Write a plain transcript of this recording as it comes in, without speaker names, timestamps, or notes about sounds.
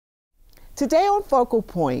Today on Focal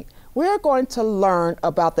Point, we are going to learn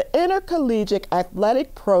about the Intercollegiate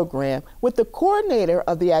Athletic Program with the coordinator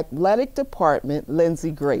of the athletic department, Lindsay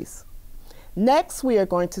Grace. Next, we are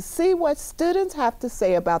going to see what students have to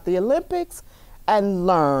say about the Olympics and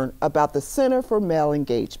learn about the Center for Male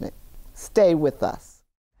Engagement. Stay with us.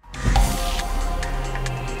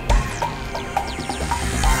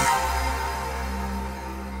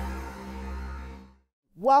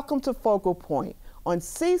 Welcome to Focal Point on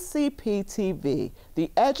CCP TV,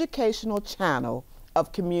 the educational channel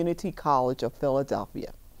of Community College of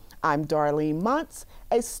Philadelphia. I'm Darlene Muntz,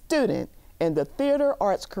 a student in the Theater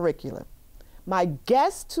Arts curriculum. My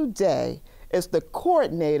guest today is the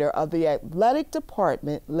coordinator of the athletic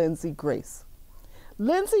department, Lindsay Grace.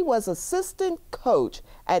 Lindsay was assistant coach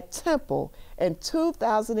at Temple in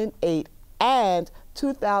 2008 and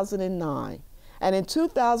 2009. And in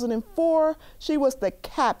 2004, she was the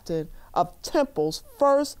captain of Temple's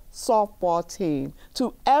first softball team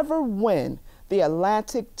to ever win the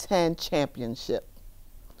Atlantic 10 championship.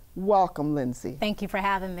 Welcome, Lindsay. Thank you for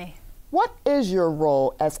having me. What is your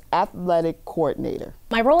role as athletic coordinator?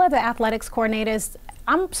 My role as the athletics coordinator is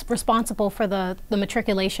I'm responsible for the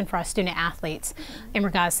matriculation for our student athletes in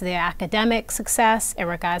regards to their academic success, in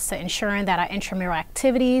regards to ensuring that our intramural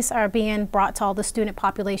activities are being brought to all the student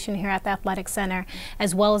population here at the Athletic Center,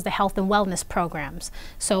 as well as the health and wellness programs.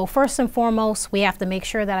 So first and foremost, we have to make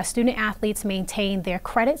sure that our student athletes maintain their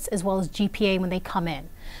credits as well as GPA when they come in.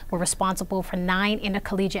 We're responsible for 9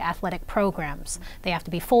 intercollegiate athletic programs. They have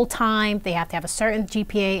to be full-time, they have to have a certain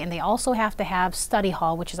GPA, and they also have to have study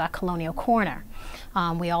hall, which is our colonial corner.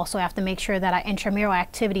 We also have to make sure that our intramural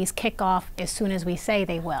activities kick off as soon as we say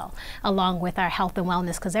they will, along with our health and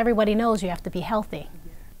wellness, because everybody knows you have to be healthy.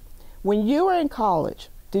 When you were in college,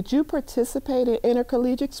 did you participate in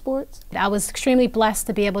intercollegiate sports? I was extremely blessed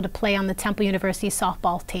to be able to play on the Temple University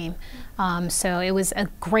softball team. So it was a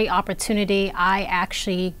great opportunity. I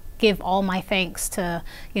actually give all my thanks to,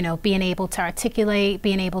 being able to articulate,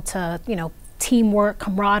 being able to, teamwork,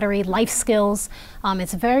 camaraderie, life skills.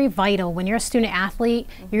 It's very vital. When you're a student athlete,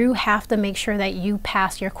 you have to make sure that you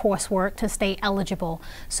pass your coursework to stay eligible.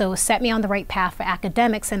 So set me on the right path for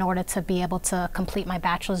academics in order to be able to complete my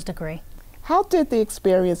bachelor's degree. How did the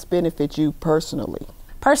experience benefit you personally?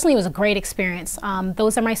 Personally, it was a great experience.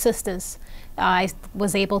 Those are my sisters. I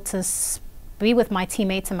was able to be with my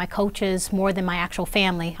teammates and my coaches more than my actual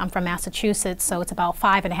family. I'm from Massachusetts, so it's about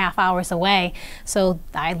 5.5 hours away. So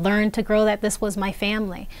I learned to grow that this was my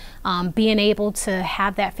family. Being able to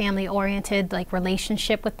have that family-oriented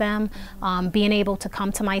relationship with them, being able to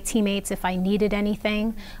come to my teammates if I needed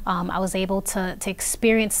anything. I was able to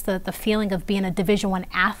experience the feeling of being a Division I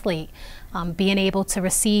athlete. Being able to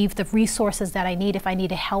receive the resources that I need if I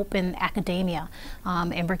needed help in academia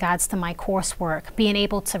in regards to my coursework, being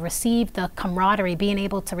able to receive the camaraderie, being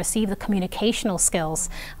able to receive the communicational skills.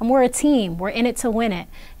 We're a team, we're in it to win it,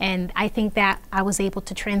 and I think that I was able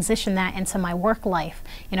to transition that into my work life.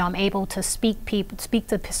 I'm able to speak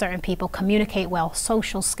to certain people, communicate well,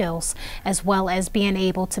 social skills, as well as being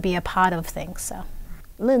able to be a part of things. So,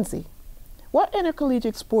 Lindsay, what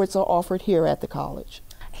intercollegiate sports are offered here at the college?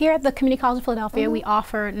 Here at the Community College of Philadelphia, we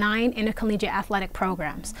offer 9 intercollegiate athletic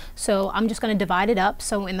programs. So I'm just going to divide it up.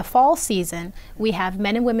 So in the fall season, we have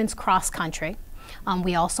men and women's cross country.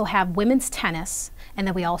 We also have women's tennis, and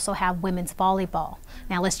then we also have women's volleyball.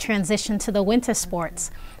 Now let's transition to the winter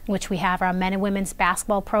sports, which we have our men and women's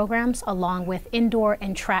basketball programs, along with indoor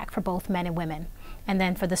and track for both men and women. And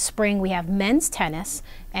then for the spring, we have men's tennis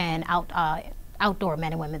and outdoor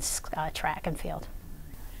men and women's track and field.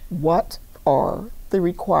 What are the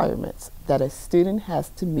requirements that a student has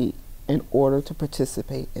to meet in order to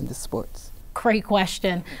participate in the sports? Great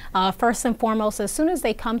question. First and foremost, as soon as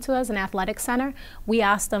they come to us in Athletic Center, we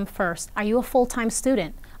ask them first, are you a full-time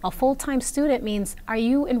student? A full-time student means, are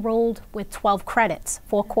you enrolled with 12 credits,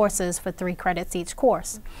 4 courses for 3 credits each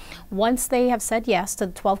course? Once they have said yes to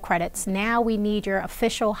the 12 credits, now we need your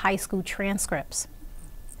official high school transcripts,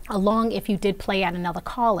 along if you did play at another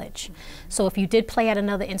college. So if you did play at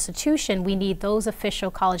another institution, we need those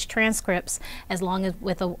official college transcripts, as long as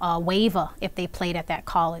with a waiver if they played at that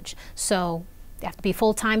college. So they have to be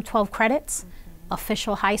full-time 12 credits,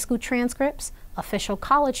 official high school transcripts, official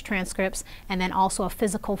college transcripts, and then also a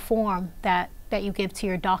physical form that you give to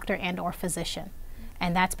your doctor and or physician.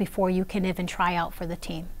 And that's before you can even try out for the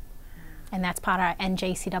team. And that's part of our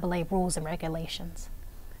NJCAA rules and regulations.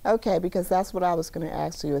 Okay, because that's what I was going to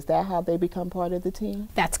ask you. Is that how they become part of the team?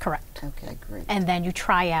 That's correct. Okay, great. And then you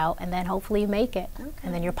try out, and then hopefully you make it. Okay.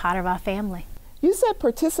 And then you're part of our family. You said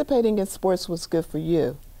participating in sports was good for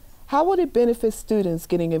you. How would it benefit students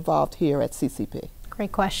getting involved here at CCP?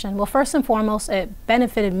 Great question. Well, first and foremost, it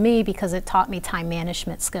benefited me because it taught me time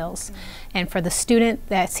management skills. And for the student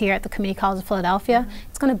that's here at the Community College of Philadelphia,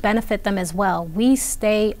 it's going to benefit them as well. We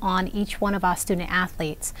stay on each one of our student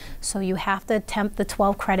athletes. So you have to attempt the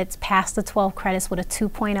 12 credits, pass the 12 credits with a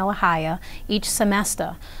 2.0 or higher each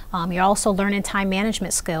semester. You're also learning time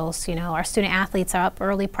management skills. You know, our student athletes are up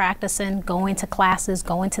early practicing, going to classes,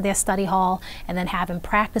 going to their study hall, and then having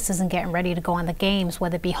practices and getting ready to go on the games,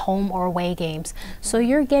 whether it be home or away games. So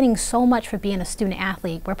you're getting so much for being a student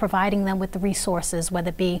athlete. We're providing them with the resources, whether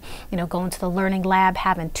it be, you know, going to the learning lab,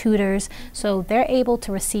 having tutors. So they're able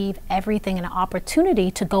to receive everything and an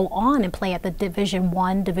opportunity to go on and play at the Division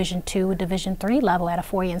I, Division II, Division III level at a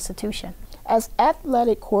four-year institution. As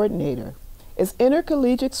athletic coordinator, is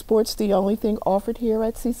intercollegiate sports the only thing offered here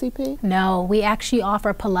at CCP? No, we actually offer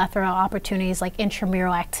a plethora of opportunities like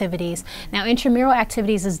intramural activities. Now, intramural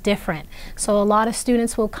activities is different. So a lot of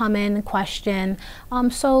students will come in and question,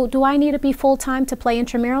 so do I need to be full-time to play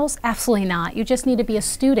intramurals? Absolutely not. You just need to be a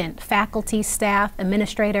student, faculty, staff,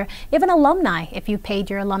 administrator, even alumni. If you paid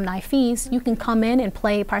your alumni fees, you can come in and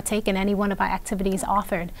partake in any one of our activities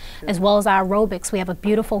offered. As well as our aerobics, we have a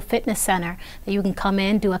beautiful fitness center that you can come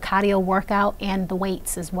in, do a cardio workout, and the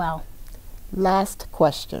weights as well. Last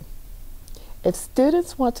question. If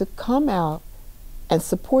students want to come out and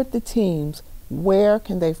support the teams, where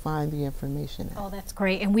can they find the information at? Oh, that's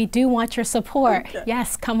great. And we do want your support. Okay.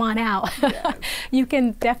 Yes, come on out. Yes. You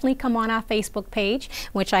can definitely come on our Facebook page,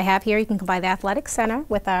 which I have here. You can come by the Athletic Center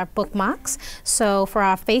with our bookmarks. So for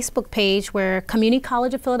our Facebook page, we're Community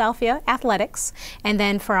College of Philadelphia Athletics. And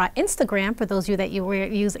then for our Instagram, for those of you that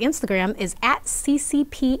use Instagram, is at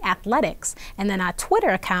CCP Athletics. And then our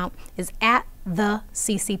Twitter account is at the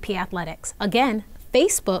CCP Athletics. Again,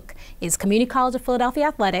 Facebook is Community College of Philadelphia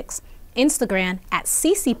Athletics, Instagram at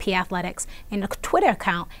CCP Athletics, and a Twitter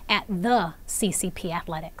account at the CCP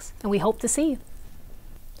Athletics. And we hope to see you.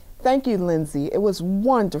 Thank you, Lindsay. It was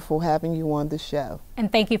wonderful having you on the show.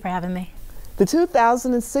 And thank you for having me. The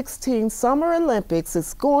 2016 Summer Olympics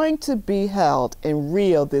is going to be held in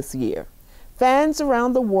Rio this year. Fans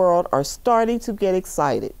around the world are starting to get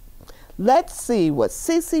excited. Let's see what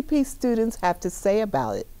CCP students have to say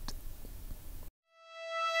about it.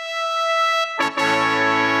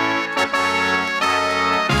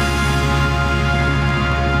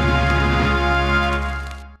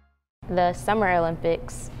 The Summer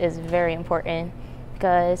Olympics is very important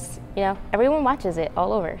because, you know, everyone watches it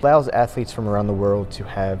all over. It allows athletes from around the world to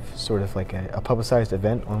have sort of like a publicized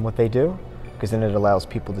event on what they do, because then it allows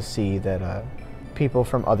people to see that people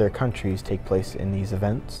from other countries take place in these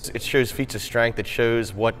events. It shows feats of strength. It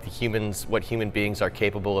shows what human beings are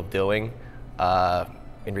capable of doing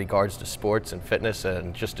in regards to sports and fitness,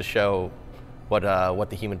 and just to show what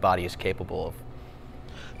the human body is capable of.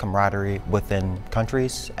 Camaraderie within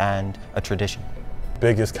countries and a tradition.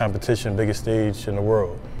 Biggest competition, biggest stage in the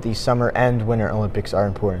world. The Summer and Winter Olympics are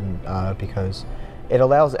important because it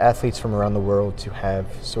allows athletes from around the world to have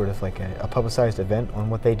sort of like a publicized event on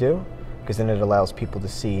what they do, because then it allows people to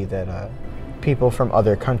see that people from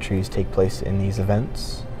other countries take place in these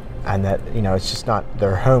events, and that, you know, it's just not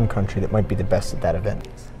their home country that might be the best at that event.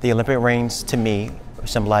 The Olympic rings, to me,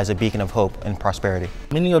 symbolize a beacon of hope and prosperity.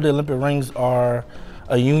 Many of the Olympic rings are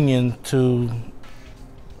a union to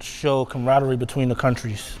show camaraderie between the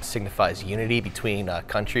countries. It signifies unity between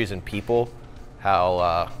countries and people,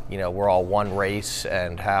 how you know, we're all one race,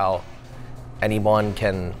 and how any one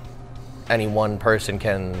person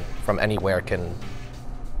can, from anywhere, can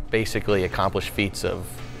basically accomplish feats of,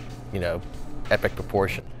 you know, epic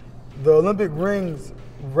proportion. The Olympic rings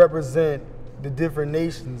represent the different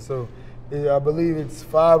nations, so I believe it's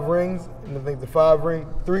 5 rings, and I think the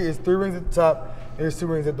 3 rings at the top, and there's 2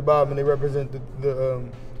 rings at the bottom, and they represent the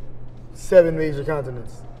 7 major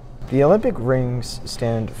continents. The Olympic rings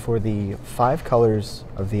stand for the 5 colors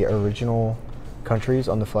of the original countries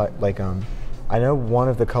on the flag. Like, I know one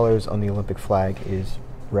of the colors on the Olympic flag is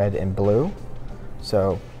red and blue.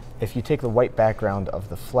 So if you take the white background of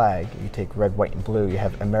the flag, you take red, white, and blue, you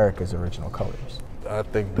have America's original colors. I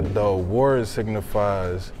think the award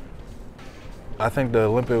signifies,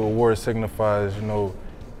 you know,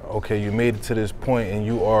 okay, you made it to this point and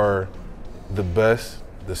you are the best,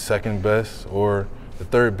 the second best, or the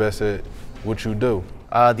third best at what you do.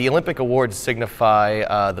 The Olympic awards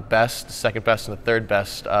signify the best, the second best, and the third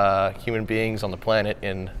best human beings on the planet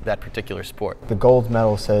in that particular sport. The gold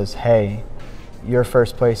medal says, hey, you're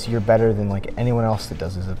first place, you're better than like anyone else that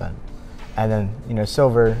does this event. And then, you know,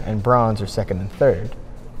 silver and bronze are second and third,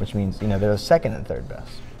 which means, you know, they're the second and third best.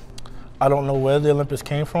 I don't know where the Olympics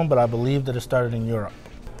came from, but I believe that it started in Europe.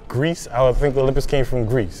 Greece, I would think the Olympics came from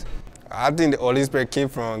Greece. I think the Olympics came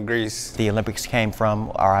from Greece. The Olympics came from,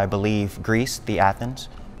 or I believe, Greece, the Athens.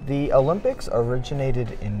 The Olympics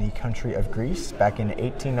originated in the country of Greece back in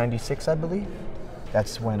 1896, I believe.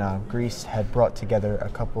 That's when Greece had brought together a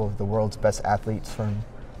couple of the world's best athletes from,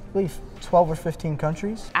 I believe, 12 or 15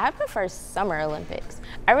 countries. I prefer Summer Olympics.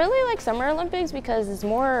 I really like Summer Olympics because it's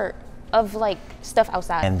more of like stuff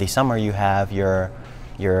outside. In the summer you have your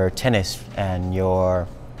tennis and your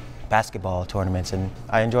basketball tournaments, and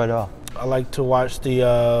I enjoy it all. I like to watch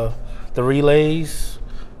the relays,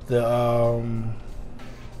 the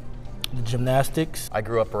gymnastics. I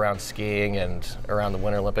grew up around skiing and around the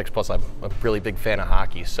Winter Olympics. Plus, I'm a really big fan of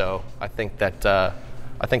hockey, so I think that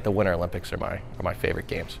the Winter Olympics are my favorite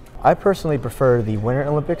games. I personally prefer the Winter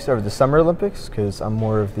Olympics over the Summer Olympics because I'm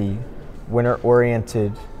more of the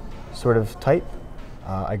winter-oriented sort of type.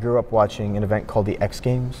 I grew up watching an event called the X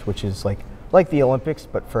Games, which is like the Olympics,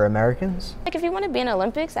 but for Americans. Like if you want to be in the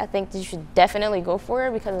Olympics, I think that you should definitely go for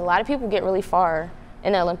it because a lot of people get really far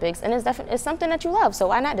in the Olympics, and it's something that you love, so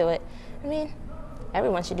why not do it? I mean,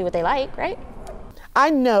 everyone should do what they like, right? I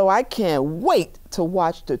know I can't wait to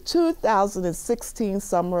watch the 2016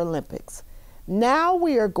 Summer Olympics. Now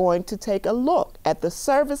we are going to take a look at the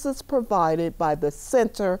services provided by the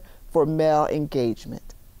Center for Male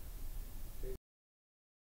Engagement.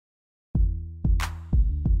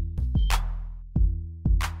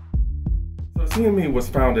 CME was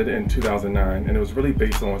founded in 2009, and it was really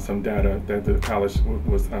based on some data that the college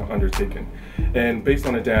was undertaking. And based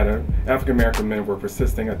on the data, African American men were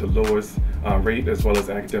persisting at the lowest rate as well as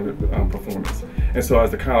academic performance. And so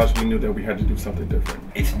as the college, we knew that we had to do something different.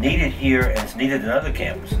 It's needed here and it's needed in other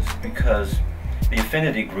campuses because the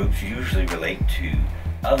affinity groups usually relate to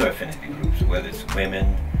other affinity groups, whether it's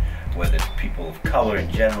women, whether it's people of color in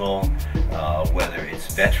general, whether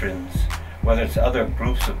it's veterans, whether it's other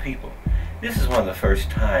groups of people. This is one of the first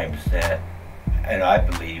times that, and I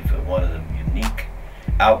believe one of the unique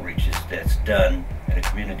outreaches that's done at a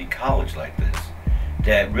community college like this,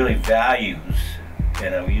 that really values,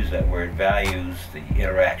 and I will use that word, values the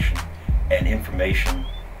interaction and information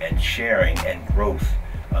and sharing and growth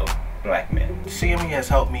of Black men. CME has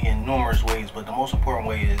helped me in numerous ways, but the most important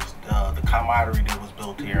way is the camaraderie that was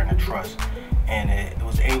built here and the trust. And it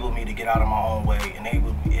was able me to get out of my own way, and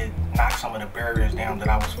it knocked some of the barriers down that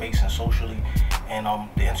I was facing socially. And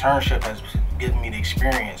the internship has given me the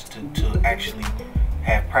experience to actually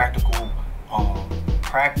have practical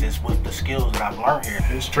practice with the skills that I've learned here.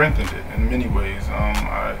 It strengthened it in many ways.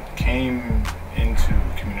 I came into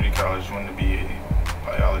community college wanting to be a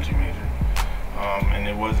biology major. And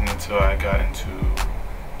it wasn't until I got into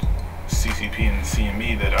CCP and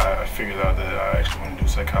CME that I figured out that I actually want to do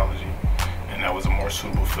psychology, and that was a more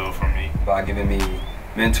suitable field for me. By giving me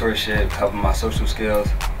mentorship, helping my social skills,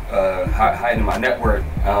 heightening my network,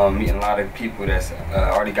 meeting a lot of people that's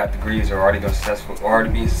already got degrees or already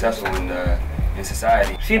being successful in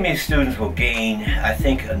society. CME students will gain, I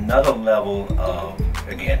think, another level of,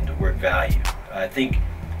 again, the word value. I think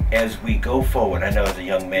as we go forward, I know as a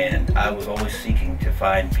young man, I was always seeking to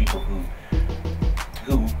find people who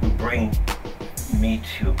bring me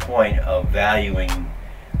to a point of valuing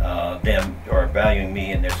them or valuing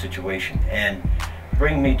me in their situation and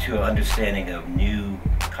bring me to an understanding of new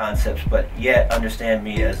concepts, but yet understand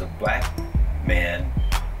me as a Black man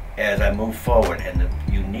as I move forward and the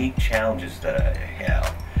unique challenges that I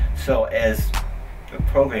have. So as the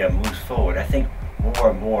program moves forward, I think more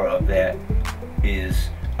and more of that is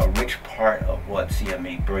a rich part of what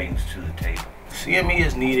CME brings to the table. CME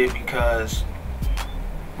is needed because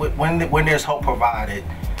when there's hope provided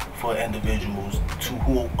for individuals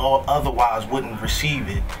who otherwise wouldn't receive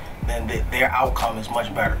it, then their outcome is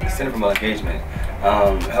much better. The Center for Male Engagement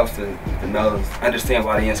helps the males understand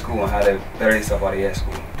why they're in school and how to better themselves while they're at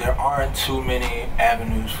school. There aren't too many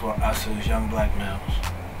avenues for us as young Black males,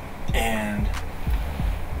 and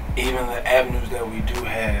even the avenues that we do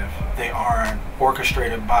have, they aren't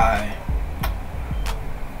orchestrated by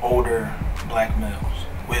older Black males.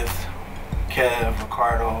 With Kev,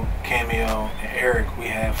 Ricardo, Cameo, and Eric, we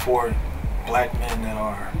have 4 Black men that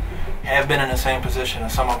have been in the same position,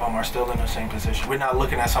 and some of them are still in the same position. We're not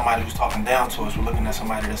looking at somebody who's talking down to us. We're looking at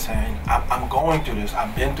somebody that's saying, I'm going through this,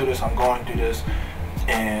 I've been through this, I'm going through this,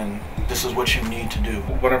 and this is what you need to do.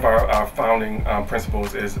 One of our founding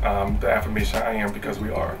principles is the affirmation, I am because we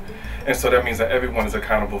are. And so that means that everyone is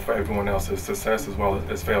accountable for everyone else's success as well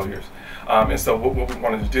as failures. And so what we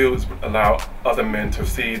wanted to do is allow other men to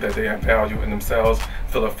see that they have value in themselves,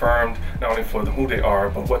 feel affirmed, not only for who they are,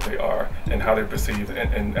 but what they are and how they're perceived,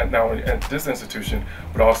 and not only at this institution,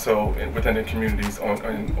 but also within the communities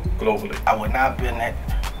and globally. I would not have been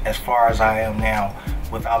as far as I am now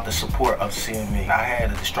without the support of CME. I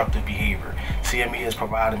had a destructive behavior. CME has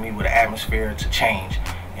provided me with an atmosphere to change.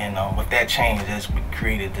 And with that change, has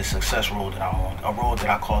created the success road that I'm on, a road that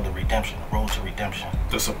I call the redemption, road to redemption.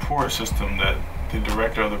 The support system that the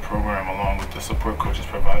director of the program, along with the support coaches,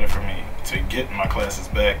 provided for me to get my classes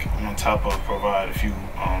back, and on top of provide a few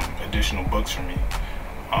additional books for me,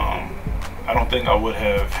 I don't think I would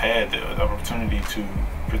have had the opportunity to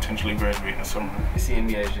potentially graduate in the summer.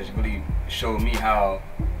 CME has just really showed me how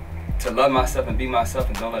to love myself and be myself,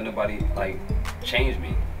 and don't let nobody like change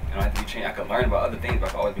me. I don't have to be changed. I can learn about other things, but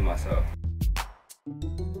I can always be myself.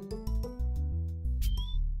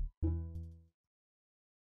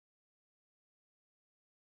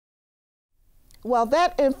 Well,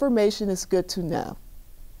 that information is good to know.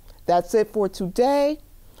 That's it for today.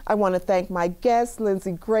 I want to thank my guest,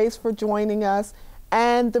 Lindsay Grace, for joining us,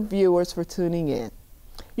 and the viewers for tuning in.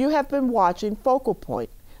 You have been watching Focal Point,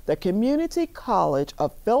 the Community College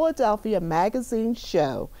of Philadelphia magazine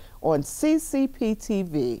show on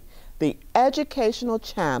CCP-TV, the educational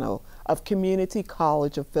channel of Community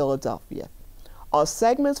College of Philadelphia. All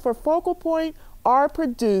segments for Focal Point are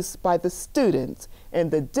produced by the students in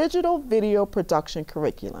the digital video production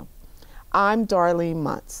curriculum. I'm Darlene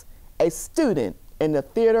Muntz, a student in the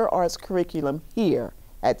theater arts curriculum here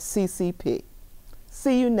at CCP.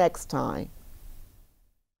 See you next time.